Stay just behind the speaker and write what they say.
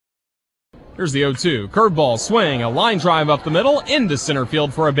Here's the 0-2. Curveball swing, a line drive up the middle into center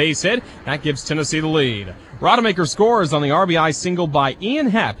field for a base hit. That gives Tennessee the lead. Rodemaker scores on the RBI single by Ian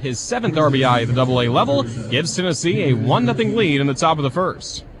Happ. His 7th RBI at the AA level gives Tennessee a 1-0 lead in the top of the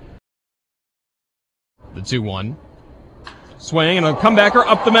first. The 2-1. Swing and a comebacker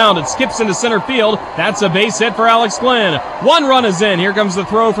up the mound. It skips into center field. That's a base hit for Alex Glenn. 1 run is in. Here comes the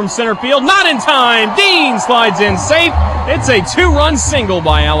throw from center field. Not in time. Dean slides in safe. It's a 2-run single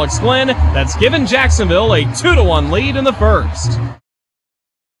by Alex Glenn. That's given Jacksonville a 2-1 lead in the first.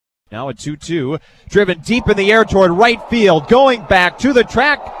 Now a 2-2, driven deep in the air toward right field, going back to the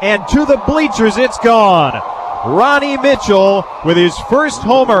track and to the bleachers. It's gone. Ronnie Mitchell with his first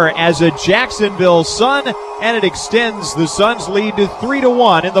homer as a Jacksonville Sun, and it extends the Suns' lead to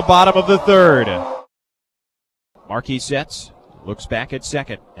 3-1 in the bottom of the third. Markey sets, looks back at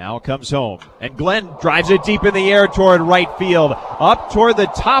second, now comes home, and Glenn drives it deep in the air toward right field, up toward the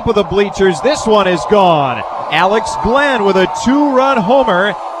top of the bleachers. This one is gone. Alex Glenn with a 2-run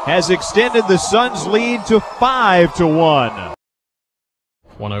homer has extended the Suns' lead to 5-1.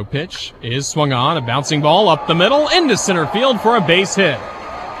 1-0 pitch is swung on, a bouncing ball up the middle into center field for a base hit.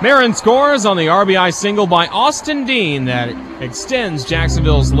 Marin scores on the RBI single by Austin Dean that extends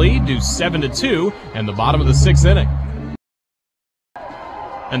Jacksonville's lead to 7-2 in the bottom of the 6th inning.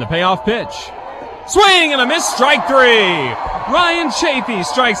 And the payoff pitch. Swing and a miss, strike 3. Ryan Chafee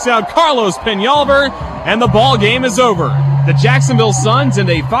strikes out Carlos Peñalver, and the ball game is over. The Jacksonville Suns end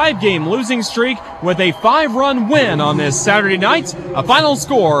a 5-game losing streak with a 5-run win on this Saturday night. A final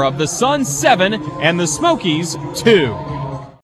score of the Suns 7 and the Smokies 2.